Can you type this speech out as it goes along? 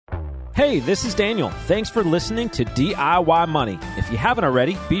Hey, this is Daniel. Thanks for listening to DIY Money. If you haven't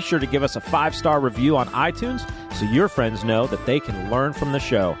already, be sure to give us a 5-star review on iTunes so your friends know that they can learn from the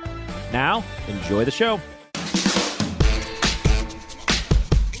show. Now, enjoy the show.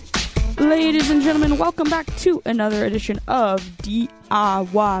 Ladies and gentlemen, welcome back to another edition of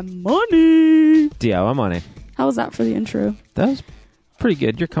DIY Money. DIY Money. How was that for the intro? That was pretty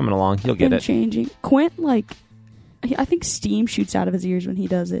good. You're coming along. You'll get it. Changing. Quint, I think steam shoots out of his ears when he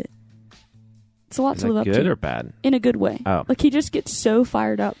does it. It's a lot to live up to. Good or bad? In a good way. Oh. He just gets so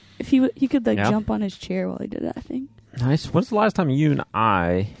fired up. If he could jump on his chair while he did that, I think. Nice. When's the last time you and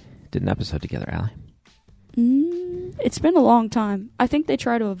I did an episode together, Allie? It's been a long time. I think they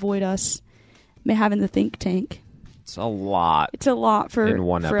try to avoid us having the think tank. It's a lot. It's a lot for in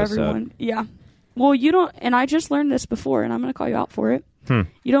one episode. Everyone. Yeah. Well, you don't, and I just learned this before, and I'm going to call you out for it.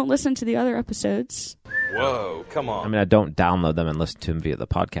 You don't listen to the other episodes. Whoa, come on. I mean, I don't download them and listen to them via the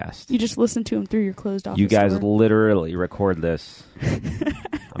podcast. You just listen to them through your closed office You guys door. literally record this, I'm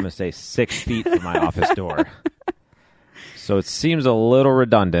going to say 6 feet from my office door. So it seems a little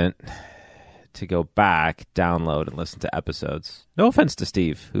redundant to go back, download, and listen to episodes. No offense to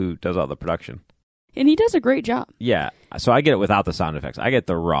Steve, who does all the production. And he does a great job. Yeah, so I get it without the sound effects. I get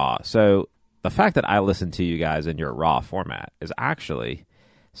the raw. So the fact that I listen to you guys in your raw format is actually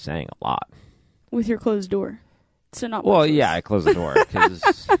saying a lot. With your closed door. So not Well, boxes. yeah, I close the door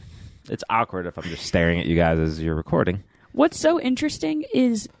because it's awkward if I'm just staring at you guys as you're recording. What's so interesting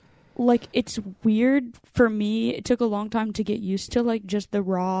is, it's weird for me. It took a long time to get used to, just the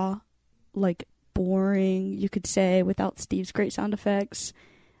raw, boring, you could say, without Steve's great sound effects,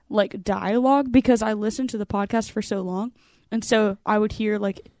 dialogue, because I listened to the podcast for so long. And so I would hear,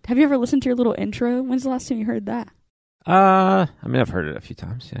 have you ever listened to your little intro? When's the last time you heard that? I mean, I've heard it a few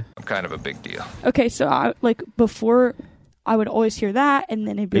times, yeah. I'm kind of a big deal. Okay, so before, I would always hear that, and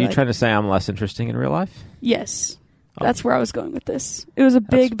then it'd be Are you trying to say I'm less interesting in real life? Yes. Oh. That's where I was going with this. It was a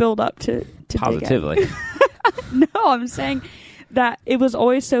big build-up to Positively. No, I'm saying that it was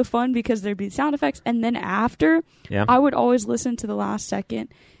always so fun because there'd be sound effects, and then after, I would always listen to the last second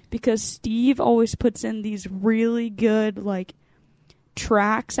because Steve always puts in these really good,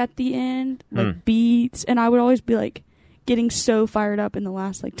 tracks at the end, beats, and I would always be getting so fired up in the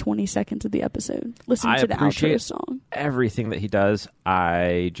last 20 seconds of the episode listening to the outro song. Everything that he does.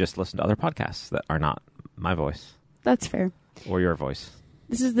 I just listen to other podcasts that are not my voice. That's fair. Or your voice.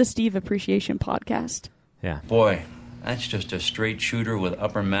 This is the Steve Appreciation Podcast. Yeah. Boy, that's just a straight shooter with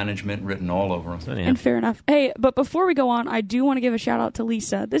upper management written all over him. So, yeah. And fair enough. Hey, but before we go on, I do want to give a shout out to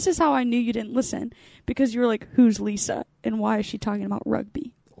Lisa. This is how I knew you didn't listen, because you were like, who's Lisa? And why is she talking about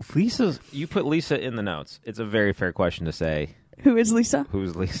rugby? You put Lisa in the notes. It's a very fair question to say. Who is Lisa?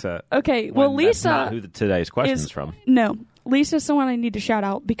 Who's Lisa? Okay, well, Lisa... That's not who today's question is from. No. Lisa's someone I need to shout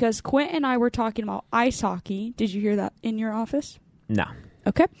out because Quint and I were talking about ice hockey. Did you hear that in your office? No.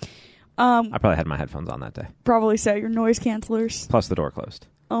 Okay. I probably had my headphones on that day. Probably so. Your noise cancelers. Plus the door closed.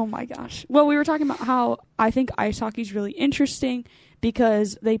 Oh, my gosh. Well, we were talking about how I think ice hockey is really interesting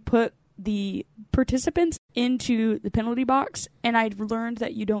because they put the participants into the penalty box, and I learned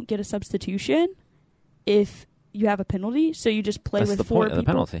that you don't get a substitution if you have a penalty, so you just play That's with the 4 point people. of the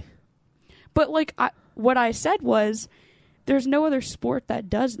penalty. But what I said was, there's no other sport that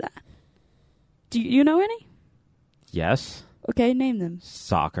does that. Do you know any? Yes. Okay, name them.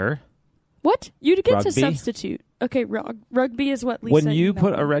 Soccer. What? You get Rugby. to substitute. Okay, rugby is what Lisa... When you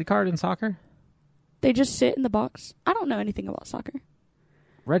put emailed a me. red card in soccer? They just sit in the box. I don't know anything about soccer.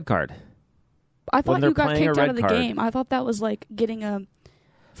 Red card. I thought they're you got playing a kicked out red of the card. game. I thought that was getting a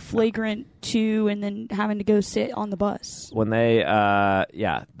flagrant 2 and then having to go sit on the bus. When they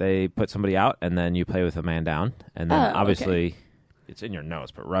put somebody out and then you play with a man down. And then obviously it's in your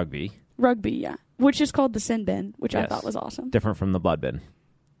notes, but rugby. Rugby, yeah. Which is called the sin bin, which I thought was awesome. Different from the blood bin.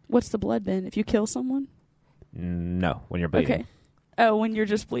 What's the blood bin? If you kill someone? No, when you're bleeding. Okay. Oh, when you're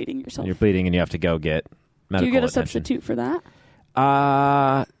just bleeding yourself. When you're bleeding and you have to go get medical Do you get a attention. substitute for that?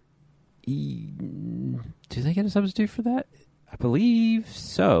 Do they get a substitute for that? I believe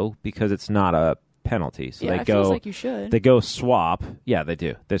so, because it's not a penalty. So it feels like you should. They go swap. Yeah, they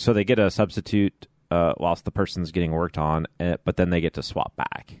do. So they get a substitute whilst the person's getting worked on, but then they get to swap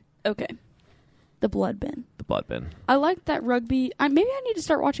back. Okay. The blood bin. The blood bin. I like that rugby. Maybe I need to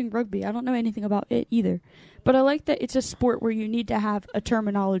start watching rugby. I don't know anything about it either. But I like that it's a sport where you need to have a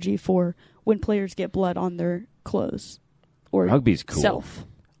terminology for when players get blood on their clothes. Or Rugby's cool. Self.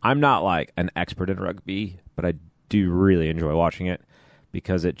 I'm not an expert in rugby, but I do really enjoy watching it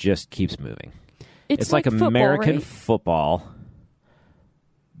because it just keeps moving. It's like football, American right? football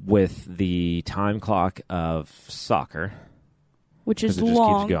with the time clock of soccer. which is it long.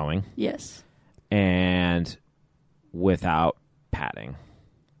 just keeps going. Yes. And without padding.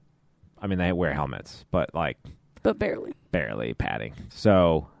 I mean, they wear helmets, but barely padding.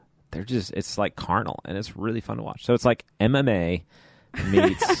 So they're just, it's like carnal, and it's really fun to watch. So it's like MMA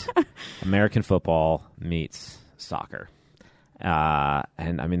meets American football meets soccer.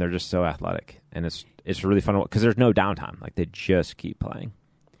 And I mean, they're just so athletic, and it's really fun to watch because there's no downtime. Like, they just keep playing.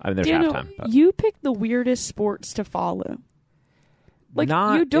 I mean, there's halftime. But You pick the weirdest sports to follow. Like,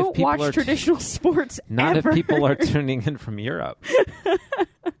 not you don't watch traditional sports not ever. if people are tuning in from Europe.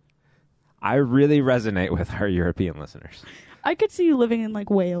 I really resonate with our European listeners. I could see you living in,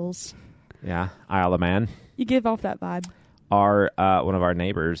 like, Wales. Yeah, Isle of Man. You give off that vibe. One of our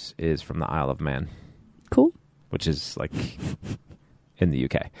neighbors is from the Isle of Man. Cool. Which is, like, in the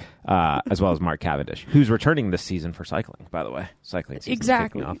UK. As well as Mark Cavendish, who's returning this season for cycling, by the way. Cycling season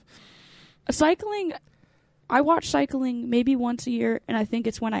exactly. kicking off. Cycling, I watch cycling maybe once a year, and I think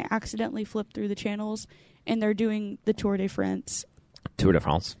it's when I accidentally flip through the channels, and they're doing the Tour de France. Tour de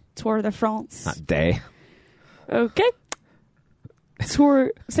France. Tour de France. Not day. Okay.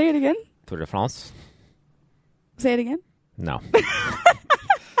 Tour. Say it again. Tour de France. Say it again. No.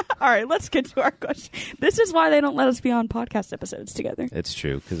 All right, let's get to our question. This is why they don't let us be on podcast episodes together. It's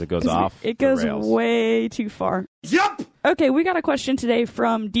true, because it goes off. It goes the rails. way too far. Yup! Okay, we got a question today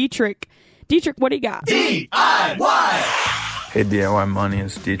from Dietrich. Dietrich, what do you got? DIY! Hey DIY Money,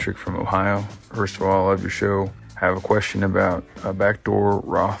 it's Dietrich from Ohio. First of all, I love your show. I have a question about backdoor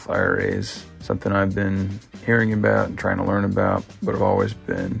Roth IRAs, something I've been hearing about and trying to learn about, but I've always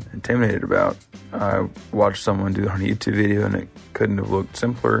been intimidated about. I watched someone do it on a YouTube video, and it couldn't have looked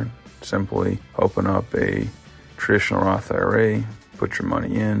simpler. Simply open up a traditional Roth IRA, put your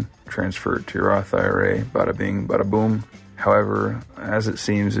money in, transfer it to your Roth IRA, bada bing, bada boom. However, as it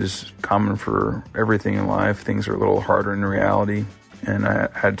seems is common for everything in life, things are a little harder in reality, and I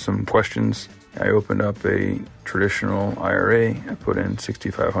had some questions. I opened up a traditional IRA. I put in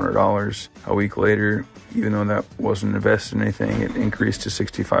 $6,500. A week later, even though that wasn't invested in anything, it increased to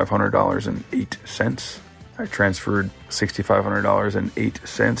 $6,500.08. I transferred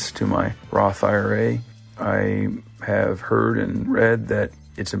 $6,500.08 to my Roth IRA. I have heard and read that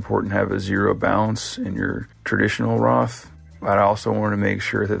it's important to have a zero balance in your traditional Roth, but I also wanted to make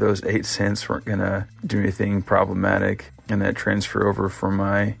sure that those 8 cents weren't going to do anything problematic, and that transfer over from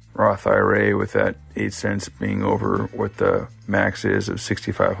my Roth IRA with that 8 cents being over what the max is of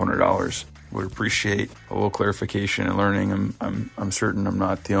 $6,500. Would appreciate a little clarification and learning. I'm certain I'm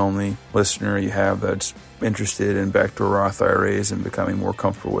not the only listener you have that's interested in backdoor Roth IRAs and becoming more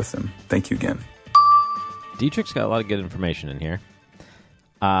comfortable with them. Thank you again. Dietrich's got a lot of good information in here.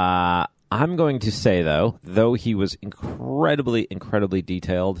 I'm going to say, though he was incredibly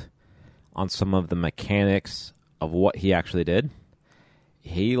detailed on some of the mechanics of what he actually did,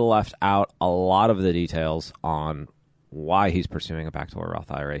 he left out a lot of the details on why he's pursuing a backdoor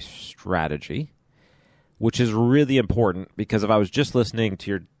Roth IRA strategy, which is really important, because if I was just listening to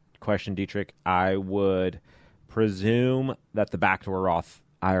your question, Dietrich, I would presume that the backdoor Roth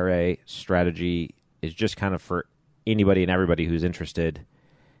IRA strategy is just kind of for anybody and everybody who's interested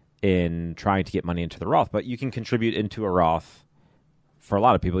in trying to get money into the Roth. But you can contribute into a Roth. For a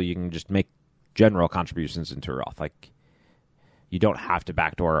lot of people, you can just make general contributions into a Roth. Like, you don't have to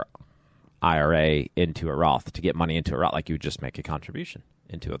backdoor IRA into a Roth to get money into a Roth. Like, you would just make a contribution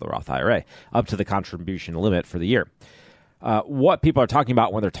into the Roth IRA up to the contribution limit for the year. What people are talking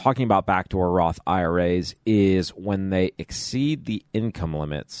about when they're talking about backdoor Roth IRAs is when they exceed the income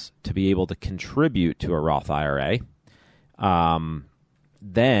limits to be able to contribute to a Roth IRA.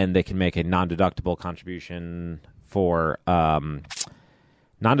 Then they can make a non-deductible contribution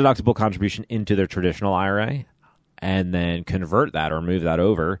into their traditional IRA, and then convert that or move that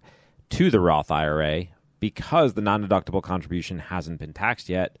over to the Roth IRA. Because the non-deductible contribution hasn't been taxed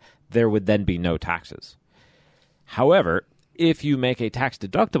yet, there would then be no taxes. However, if you make a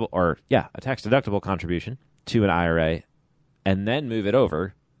tax-deductible contribution to an IRA and then move it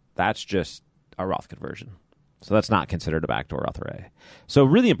over, that's just a Roth conversion. So that's not considered a backdoor Roth IRA. So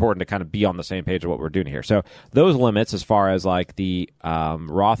really important to kind of be on the same page of what we're doing here. So those limits, as far as like the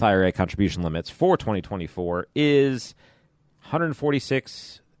Roth IRA contribution limits for 2024, is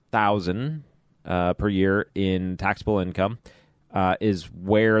 $146,000 per year in taxable income, is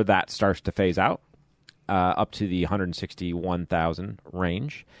where that starts to phase out, up to the $161,000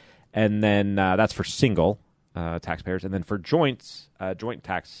 range, and then that's for single taxpayers, and then for joint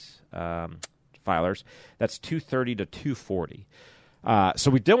tax filers, that's $230,000 to $240,000.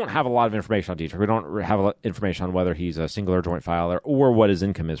 So we don't have a lot of information on Dietrich. We don't have a lot of information on whether he's a single or joint filer or what his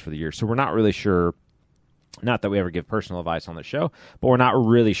income is for the year. So we're not really sure Not that we ever give personal advice on the show, but we're not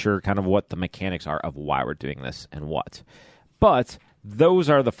really sure kind of what the mechanics are of why we're doing this and what. But those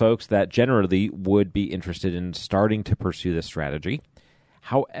are the folks that generally would be interested in starting to pursue this strategy.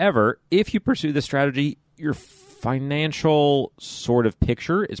 However, if you pursue this strategy, your financial sort of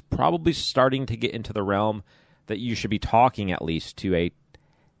picture is probably starting to get into the realm that you should be talking at least to a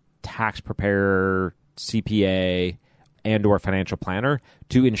tax preparer, CPA, and or financial planner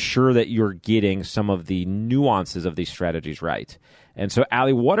to ensure that you're getting some of the nuances of these strategies right. And so,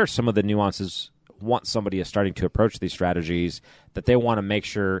 Allie, what are some of the nuances once somebody is starting to approach these strategies that they want to make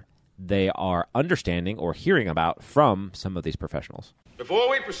sure they are understanding or hearing about from some of these professionals? Before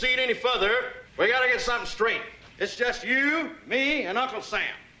we proceed any further, we got to get something straight. It's just you, me, and Uncle Sam.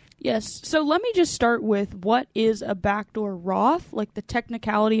 Yes. So let me just start with what is a backdoor Roth, like the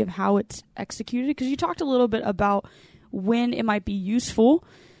technicality of how it's executed, because you talked a little bit about when it might be useful,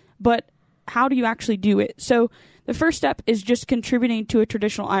 but how do you actually do it? So the first step is just contributing to a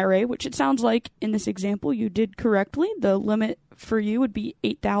traditional IRA, which it sounds like in this example you did correctly. The limit for you would be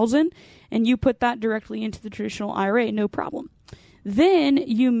 $8,000, and you put that directly into the traditional IRA, no problem. Then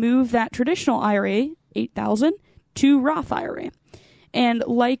you move that traditional IRA, $8,000, to Roth IRA. And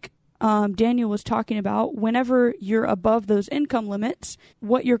like Daniel was talking about, whenever you're above those income limits,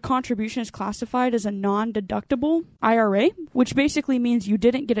 what your contribution is classified as a non-deductible IRA, which basically means you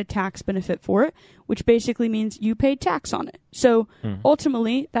didn't get a tax benefit for it, which basically means you paid tax on it. So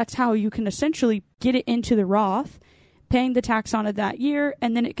ultimately, that's how you can essentially get it into the Roth, paying the tax on it that year,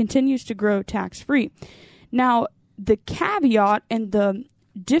 and then it continues to grow tax-free. Now, the caveat and the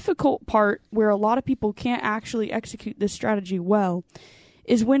difficult part where a lot of people can't actually execute this strategy well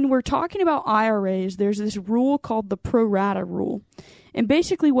is when we're talking about IRAs, there's this rule called the pro rata rule. And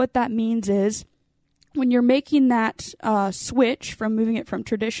basically what that means is when you're making that switch from moving it from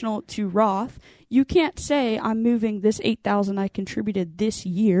traditional to Roth, you can't say, I'm moving this $8,000 I contributed this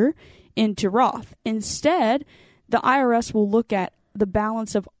year into Roth. Instead, the IRS will look at the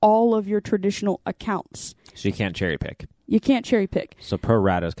balance of all of your traditional accounts. So you can't cherry pick. You can't cherry pick. So pro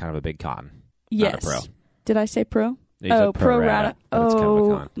rata is kind of a big con. Yes. Not a pro. Did I say pro? Oh, pro rata. It's kind of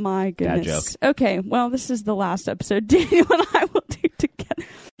a con. My goodness. Dad joke. Okay, well, this is the last episode Daniel and I will do together.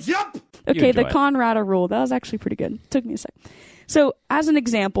 Yep. Okay, the it. con rata rule. That was actually pretty good. Took me a sec. So, as an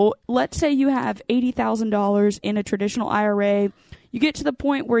example, let's say you have $80,000 in a traditional IRA. You get to the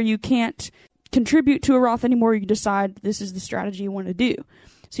point where you can't contribute to a Roth anymore. You decide this is the strategy you want to do.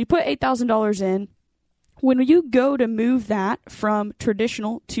 So you put $8,000 in. When you go to move that from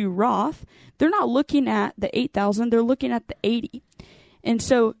traditional to Roth, they're not looking at the $8,000, they're looking at the $80,000. And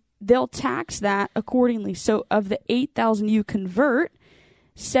so they'll tax that accordingly. So of the $8,000 you convert,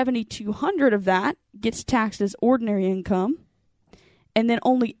 $7,200 of that gets taxed as ordinary income. And then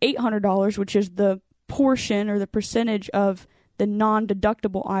only $800, which is the portion or the percentage of the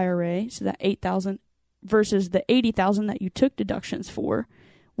non-deductible IRA, so that $8,000 versus the $80,000 that you took deductions for,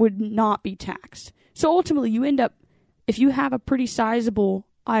 would not be taxed. So ultimately, you end up, if you have a pretty sizable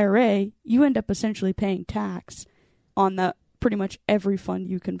IRA, you end up essentially paying tax on the pretty much every fund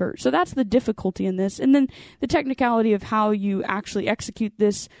you convert. So that's the difficulty in this. And then the technicality of how you actually execute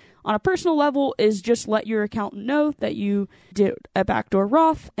this on a personal level is just let your accountant know that you did a backdoor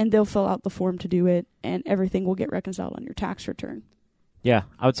Roth, and they'll fill out the form to do it, and everything will get reconciled on your tax return. Yeah,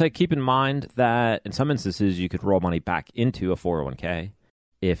 I would say keep in mind that in some instances you could roll money back into a 401k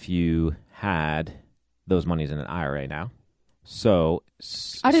if you had those monies in an IRA now. So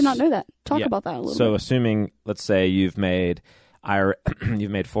I did not know that. Talk about that a little bit. So assuming, let's say you've made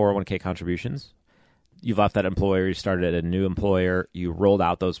you've made 401k contributions, you've left that employer, you started at a new employer, you rolled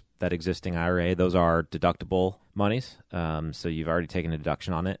out that existing IRA. Those are deductible monies. So you've already taken a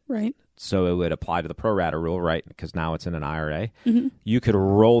deduction on it. Right. So it would apply to the pro rata rule, right? Because now it's in an IRA. Mm-hmm. You could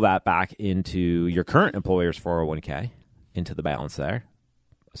roll that back into your current employer's 401k, into the balance there,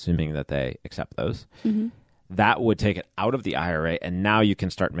 assuming that they accept those. Mm-hmm. That would take it out of the IRA, and now you can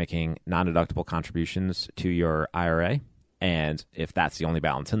start making non-deductible contributions to your IRA. And if that's the only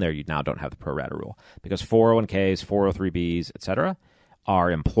balance in there, you now don't have the pro rata rule. Because 401ks, 403bs, et cetera,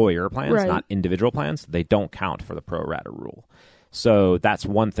 are employer plans, right, not individual plans. They don't count for the pro rata rule. So that's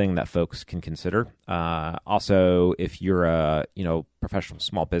one thing that folks can consider. Also, if you're a professional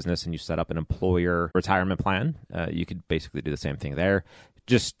small business and you set up an employer retirement plan, you could basically do the same thing there.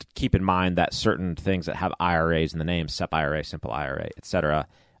 Just keep in mind that certain things that have IRAs in the name, SEP IRA, Simple IRA, et cetera,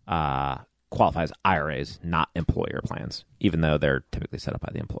 qualify as IRAs, not employer plans, even though they're typically set up by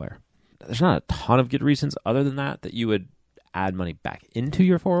the employer. There's not a ton of good reasons other than that you would add money back into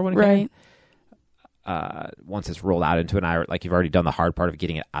your 401k. Right. once it's rolled out into an IRA, like you've already done the hard part of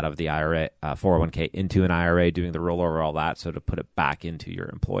getting it out of the IRA, 401k into an IRA, doing the rollover, all that. So to put it back into your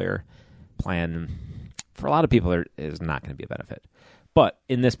employer plan, for a lot of people, there is not going to be a benefit. But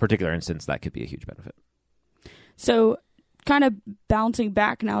in this particular instance, that could be a huge benefit. So kind of bouncing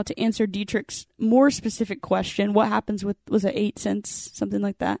back now to answer Dietrich's more specific question, what happens with, was it 8 cents, something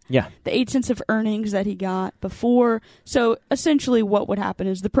like that? Yeah. The 8 cents of earnings that he got before. So essentially what would happen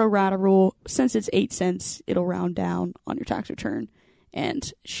is the pro rata rule, since it's 8 cents, it'll round down on your tax return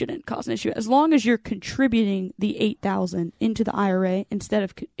and shouldn't cause an issue. As long as you're contributing the $8,000 into the IRA, instead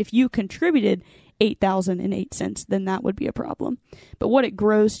of, if you contributed $8,008, then that would be a problem. But what it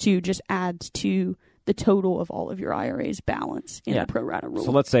grows to just adds to the total of all of your IRA's balance in the pro rata rule.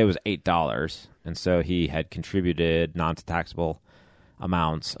 So let's say it was $8, and so he had contributed non-taxable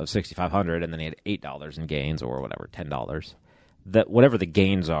amounts of $6,500, and then he had $8 in gains, or whatever, $10. That whatever the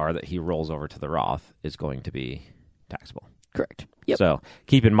gains are that he rolls over to the Roth is going to be taxable. Correct. Yep. So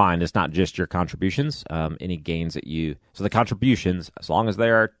keep in mind, it's not just your contributions. Any gains that so the contributions, as long as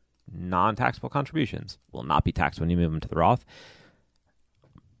they are non-taxable contributions, will not be taxed when you move them to the Roth,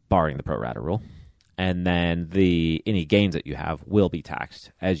 barring the pro rata rule. And then any gains that you have will be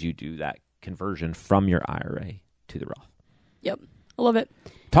taxed as you do that conversion from your IRA to the Roth. Yep. I love it.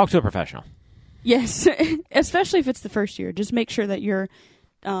 Talk to a professional. Yes, especially if it's the first year. Just make sure that you're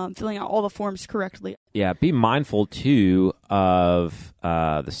filling out all the forms correctly. Yeah, be mindful, too, of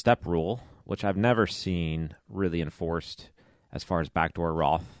the step rule, which I've never seen really enforced as far as backdoor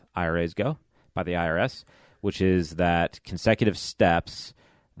Roth IRAs go by the IRS, which is that consecutive steps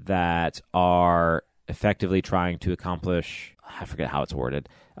that are effectively trying to accomplish, I forget how it's worded,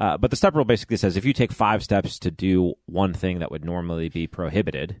 but the step rule basically says if you take 5 steps to do one thing that would normally be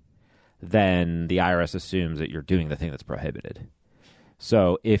prohibited, then the IRS assumes that you're doing the thing that's prohibited.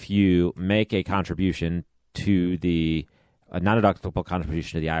 So if you make a contribution to a non-deductible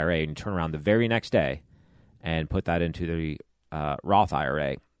contribution to the IRA and you turn around the very next day and put that into the Roth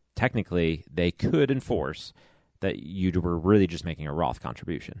IRA, technically they could enforce that you were really just making a Roth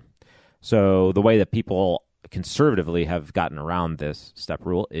contribution. So the way that people conservatively have gotten around this step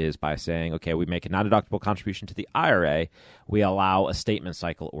rule is by saying, okay, we make a non-deductible contribution to the IRA, we allow a statement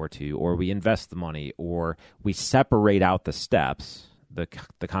cycle or two, or we invest the money, or we separate out the steps, the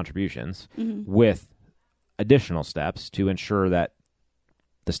contributions, with additional steps to ensure that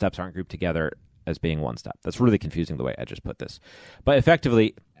the steps aren't grouped together as being one step. That's really confusing the way I just put this. But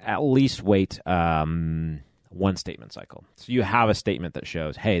effectively, at least wait one statement cycle. So you have a statement that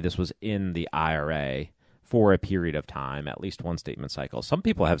shows, hey, this was in the IRA for a period of time, at least one statement cycle. Some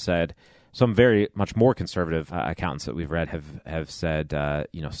people have said, some very much more conservative accountants that we've read have said,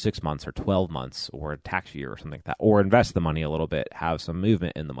 6 months or 12 months or a tax year or something like that, or invest the money a little bit, have some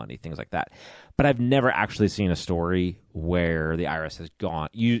movement in the money, things like that. But I've never actually seen a story where the IRS has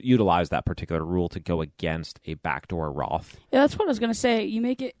utilized that particular rule to go against a backdoor Roth. Yeah, that's what I was going to say.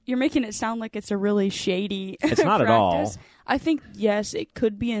 You're making it sound like it's a really shady It's not practice. at all. I think, yes, it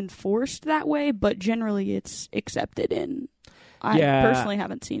could be enforced that way, but generally it's accepted in. I personally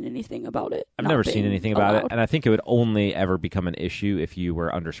haven't seen anything about it. I've never seen anything about it, and I think it would only ever become an issue if you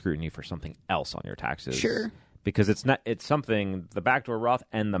were under scrutiny for something else on your taxes. Sure. Because it's something, the backdoor Roth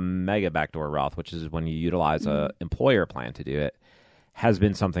and the mega backdoor Roth, which is when you utilize a employer plan to do it, has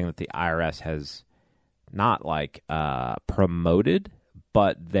been something that the IRS has not promoted,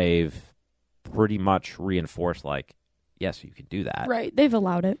 but they've pretty much reinforced yes, you can do that. Right. They've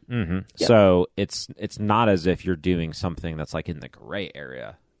allowed it. Mm-hmm. Yep. So it's not as if you're doing something that's in the gray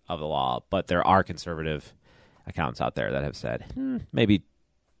area of the law, but there are conservative accounts out there that have said, maybe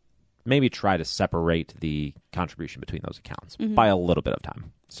try to separate the contribution between those accounts by a little bit of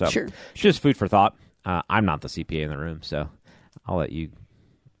time. So Sure. Just food for thought. I'm not the CPA in the room, so I'll let you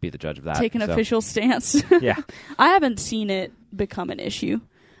be the judge of that. Take an official stance. Yeah. I haven't seen it become an issue,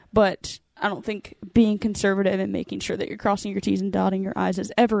 but I don't think being conservative and making sure that you're crossing your T's and dotting your I's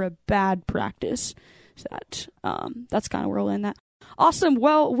is ever a bad practice. So that's kind of where we'll end that. Awesome.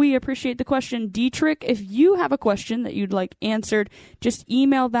 Well, we appreciate the question, Dietrich. If you have a question that you'd like answered, just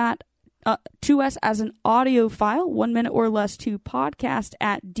email that to us as an audio file, 1 minute or less, to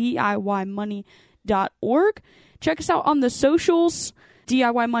podcast@DIYmoney.org. Check us out on the socials.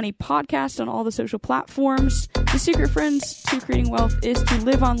 DIY Money Podcast on all the social platforms. The secret, friends, to creating wealth is to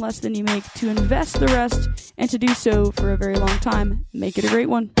live on less than you make, to invest the rest, and to do so for a very long time. Make it a great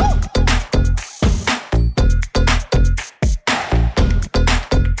one.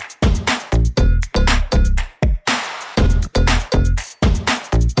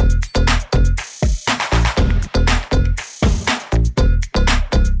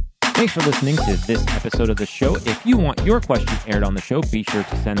 Thanks for listening to this episode of the show. If you want your question aired on the show, be sure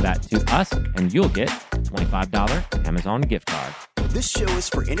to send that to us, and you'll get a $25 Amazon gift card. This show is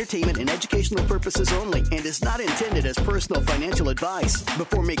for entertainment and educational purposes only and is not intended as personal financial advice.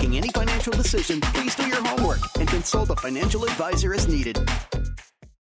 Before making any financial decision, please do your homework and consult a financial advisor as needed.